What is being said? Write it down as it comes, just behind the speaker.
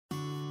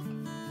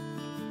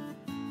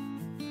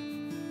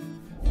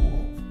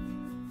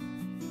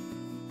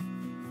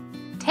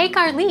Take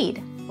our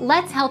lead.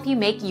 Let's help you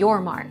make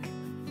your mark.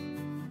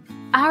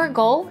 Our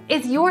goal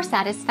is your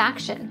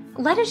satisfaction.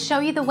 Let us show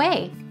you the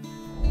way.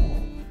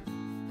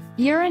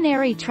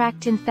 Urinary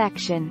tract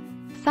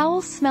infection.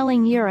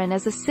 Foul-smelling urine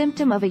is a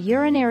symptom of a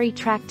urinary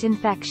tract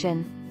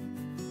infection.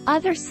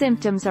 Other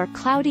symptoms are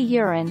cloudy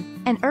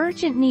urine, an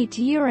urgent need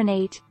to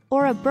urinate,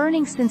 or a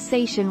burning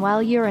sensation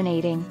while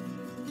urinating.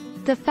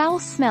 The foul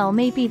smell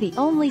may be the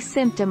only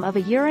symptom of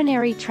a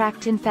urinary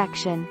tract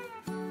infection.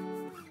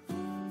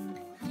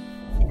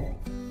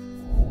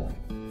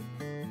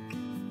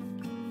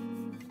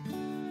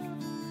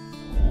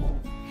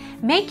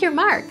 Make your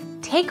mark.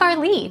 Take our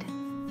lead.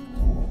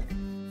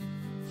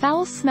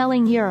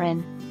 Foul-smelling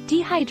urine.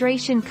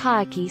 Dehydration.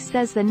 Kaaki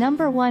says the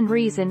 #1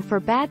 reason for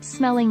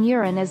bad-smelling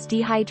urine is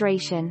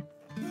dehydration.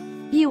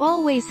 You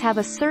always have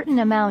a certain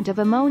amount of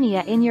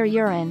ammonia in your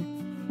urine.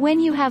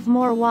 When you have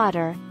more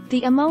water,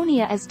 the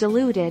ammonia is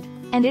diluted,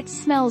 and it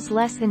smells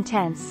less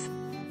intense.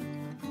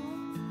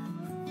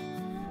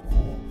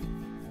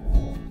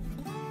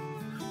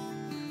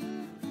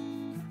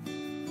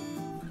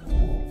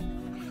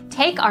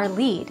 Take our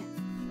lead.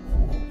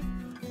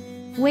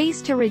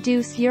 Ways to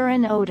reduce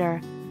urine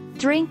odor.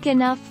 Drink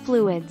enough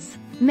fluids.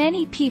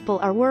 Many people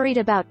are worried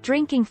about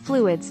drinking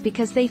fluids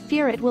because they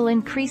fear it will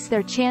increase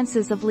their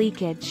chances of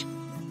leakage.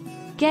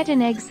 Get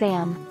an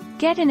exam.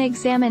 Get an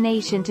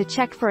examination to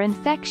check for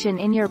infection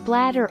in your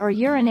bladder or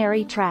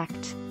urinary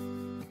tract.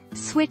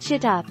 Switch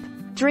it up.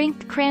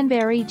 Drink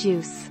cranberry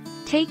juice.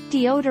 Take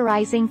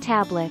deodorizing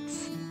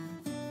tablets.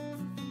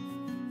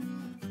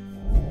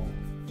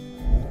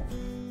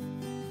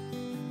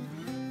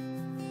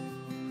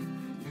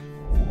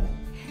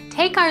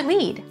 Take our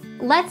lead.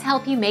 Let's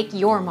help you make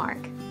your mark.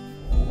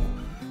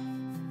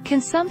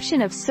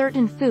 Consumption of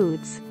certain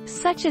foods,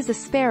 such as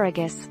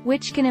asparagus,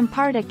 which can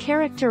impart a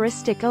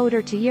characteristic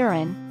odor to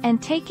urine,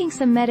 and taking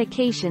some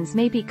medications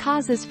may be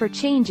causes for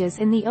changes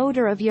in the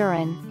odor of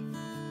urine.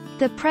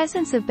 The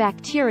presence of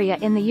bacteria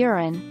in the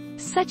urine,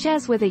 such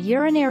as with a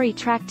urinary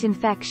tract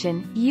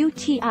infection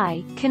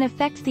 (UTI), can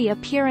affect the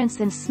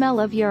appearance and smell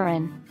of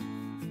urine.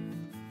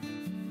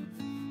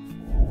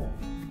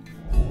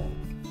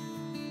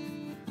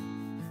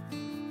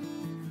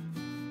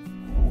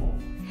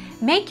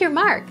 Make your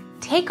mark.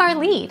 Take our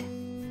lead.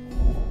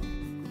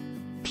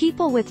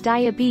 People with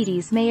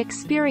diabetes may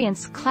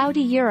experience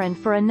cloudy urine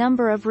for a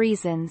number of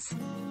reasons.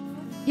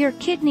 Your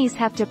kidneys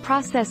have to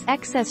process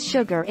excess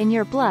sugar in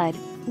your blood,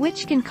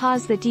 which can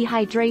cause the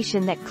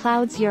dehydration that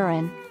clouds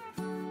urine.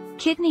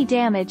 Kidney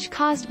damage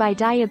caused by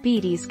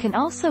diabetes can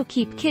also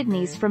keep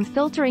kidneys from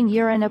filtering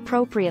urine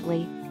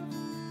appropriately.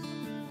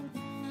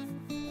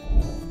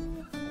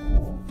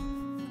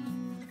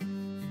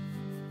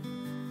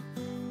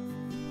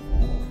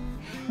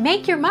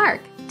 Make your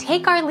mark.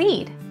 Take our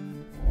lead.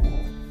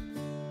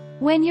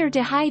 When you're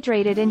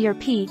dehydrated and your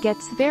pee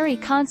gets very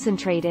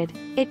concentrated,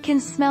 it can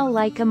smell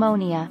like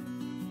ammonia.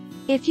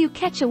 If you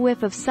catch a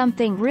whiff of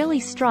something really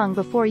strong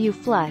before you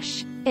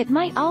flush, it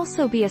might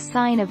also be a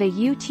sign of a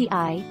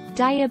UTI,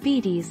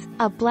 diabetes,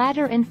 a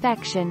bladder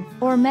infection,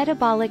 or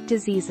metabolic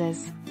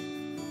diseases.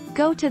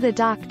 Go to the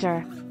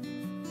doctor.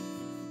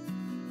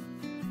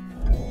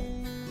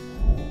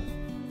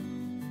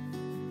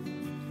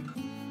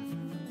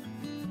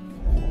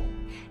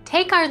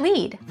 Take our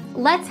lead.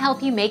 Let's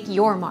help you make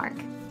your mark.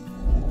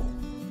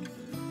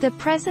 The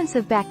presence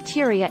of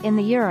bacteria in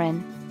the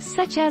urine,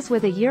 such as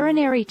with a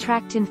urinary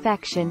tract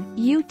infection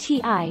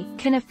 (UTI),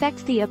 can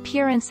affect the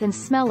appearance and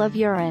smell of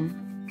urine.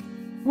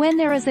 When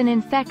there is an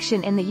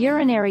infection in the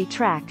urinary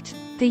tract,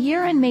 the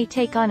urine may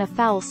take on a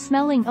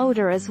foul-smelling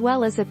odor as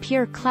well as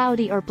appear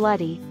cloudy or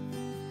bloody.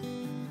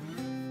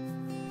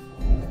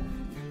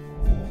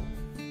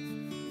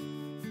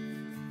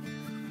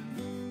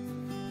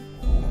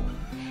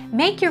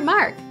 Make your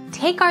mark.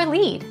 Take our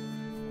lead.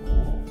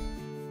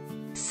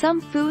 Some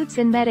foods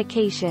and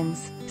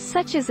medications,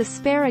 such as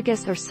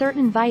asparagus or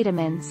certain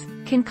vitamins,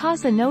 can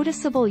cause a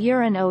noticeable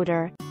urine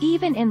odor,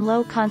 even in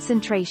low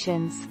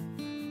concentrations.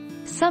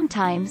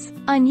 Sometimes,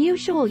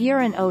 unusual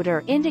urine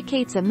odor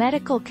indicates a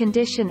medical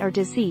condition or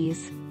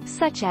disease,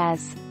 such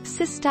as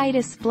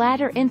cystitis,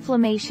 bladder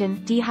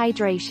inflammation,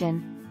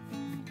 dehydration.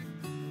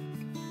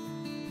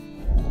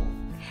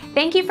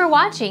 Thank you for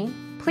watching.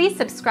 Please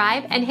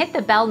subscribe and hit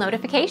the bell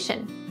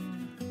notification.